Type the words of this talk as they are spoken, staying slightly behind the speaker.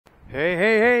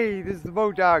Hey, this is the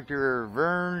boat doctor,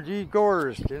 Vern G.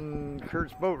 Gorst in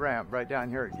Kurt's boat ramp right down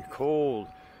here. It's cold.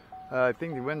 I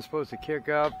think the wind's supposed to kick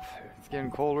up. It's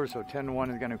getting colder, so 10 to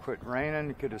 1 is going to quit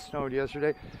raining. It could have snowed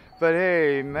yesterday. But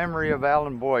hey, memory of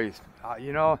Alan Boyce.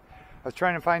 You know, I was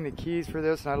trying to find the keys for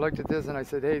this, and I looked at this and I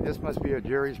said, hey, this must be a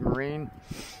Jerry's Marine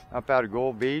up out of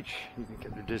Gold Beach. You can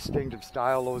get the distinctive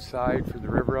style low side for the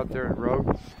river up there at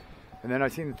Rogue. And then I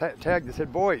seen the tag that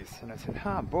said Boyce, and I said,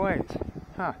 huh, Boyce,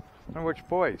 huh. I wonder which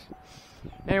Boyce.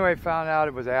 Anyway, found out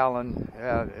it was Alan,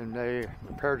 and they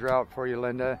prepared her out for you,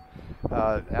 Linda.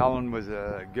 Alan was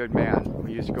a good man.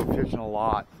 We used to go fishing a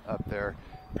lot up there,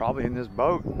 probably in this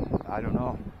boat. I don't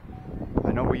know.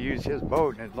 I know we used his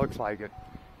boat, and it looks like it.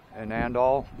 And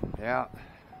Andall, yeah,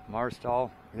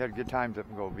 Marstall. We had good times up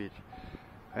in Gold Beach.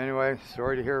 Anyway,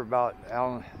 sorry to hear about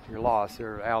Alan, your loss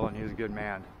there, Alan. He was a good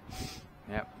man.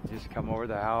 Yep, he used to come over to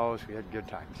the house. We had good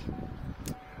times.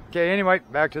 Okay, anyway,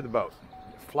 back to the boat.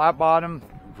 Flat bottom,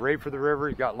 great for the river.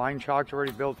 He's got line chocks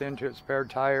already built into it, spare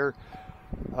tire,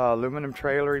 aluminum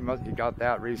trailer. He got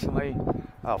that recently.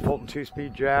 Fulton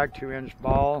 2-speed jack, 2-inch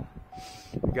ball.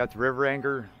 You got the river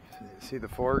anchor. See the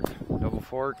fork, double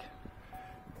fork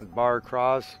with bar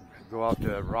across. Go out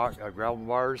to rock gravel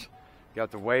bars.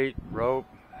 Got the weight, rope,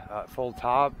 full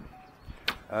top.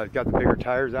 Got the bigger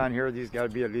tires on here. These got to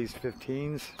be at least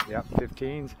 15s. Yep,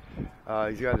 15s.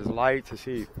 He's got his lights. I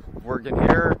see working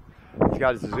here. He's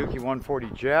got his Suzukie 140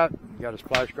 jet. He's got a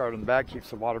splash guard on the back, keeps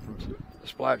the water from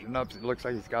splashing up. It looks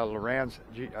like he's got a Loran's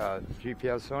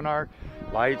GPS sonar.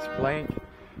 Lights, blink.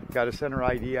 Got a center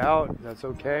ID out. That's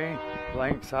okay.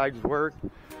 Blank, sides work.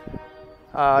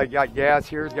 Got gas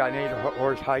here. He's got an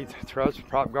 8-horse height thrust,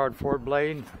 prop guard forward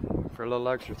blade for a little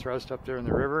extra thrust up there in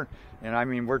the river. And I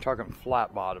mean, we're talking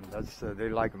flat bottom. That's they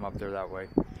like them up there that way.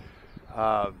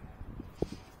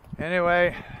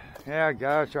 Anyway, yeah,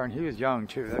 gosh darn, he was young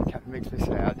too. That kind of makes me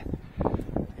sad.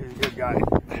 He was a good guy,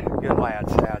 good lad.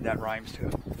 Sad, that rhymes too.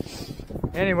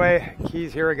 Anyway,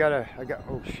 keys here. I got.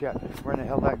 Oh shit, where in the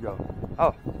hell did that go?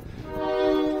 Oh,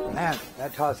 man,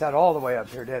 that tossed that all the way up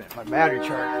here, didn't it? My battery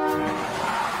charger.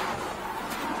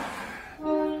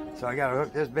 So I gotta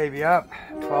hook this baby up,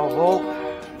 12 volt.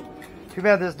 Too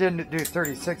bad this didn't do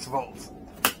 36 volts.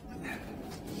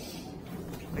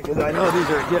 Because I know these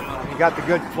are getting, you got the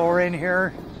good floor in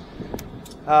here.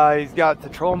 He's got the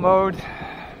troll mode.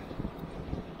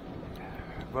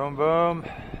 Boom, boom.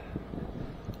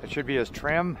 That should be his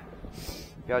trim.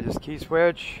 Got his key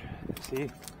switch. See?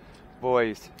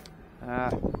 Boys. 8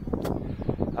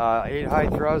 high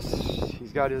thrusts.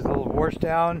 He's got his little wash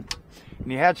down.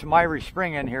 And he had some Irish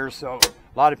Spring in here, so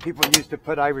a lot of people used to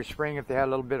put Irish Spring if they had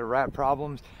a little bit of rat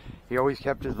problems. He always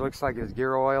kept his, looks like his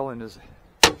gear oil and his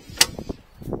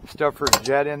stuff for his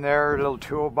jet in there, a little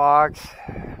toolbox.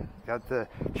 Got the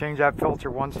change that filter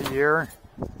once a year.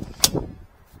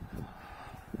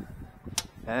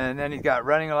 And then he's got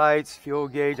running lights, fuel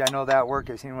gauge. I know that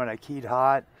worked. I seen when I keyed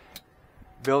hot.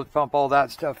 Bilge pump, all that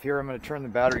stuff here. I'm going to turn the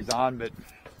batteries on, but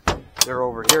they're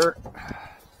over here.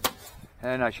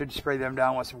 And I should spray them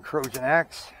down with some Corrosion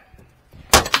X.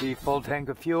 The full tank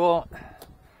of fuel,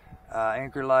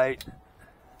 anchor light.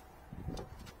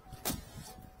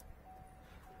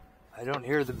 I don't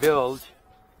hear the bilge.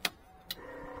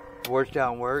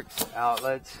 Washdown works,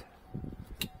 outlets.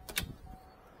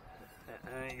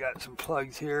 And you got some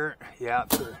plugs here, yeah,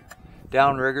 for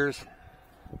downriggers.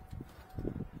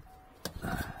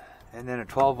 And then a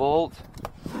 12 volt.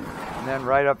 And then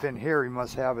right up in here, he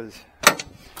must have his,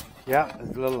 yeah,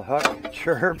 his little hook,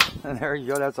 chirp. And there you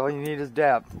go, that's all you need is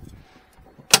depth.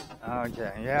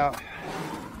 Okay, yeah.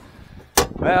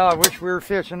 Well, I wish we were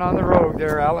fishing on the road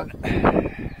there, Alan.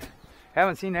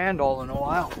 Haven't seen Andall in a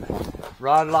while.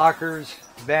 Rod lockers,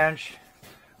 bench,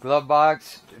 glove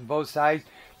box, on both sides.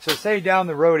 So say down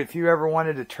the road, if you ever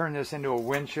wanted to turn this into a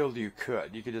windshield, you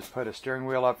could. You could just put a steering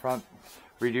wheel up front,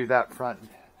 redo that front,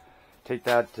 take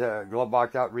that glove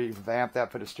box out, revamp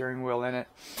that, put a steering wheel in it.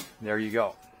 There you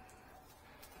go.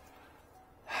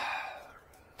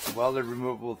 Welded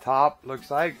removable top,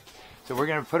 looks like. So we're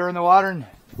going to put her in the water and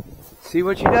see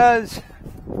what she does.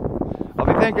 I'll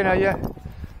be thinking of you.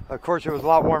 Of course, it was a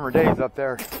lot warmer days up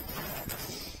there.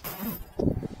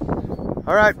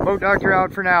 All right, boat doctor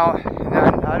out for now. And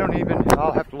then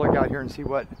I'll have to look out here and see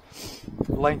what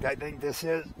length I think this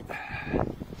is.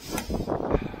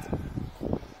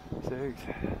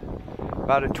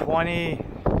 About a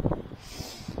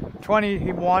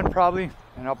 21 probably.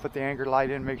 And I'll put the anchor light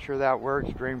in, make sure that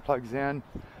works. Drain plugs in.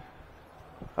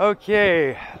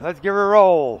 Okay, let's give her a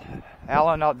roll.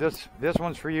 Alan, this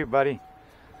one's for you, buddy.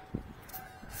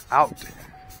 Out.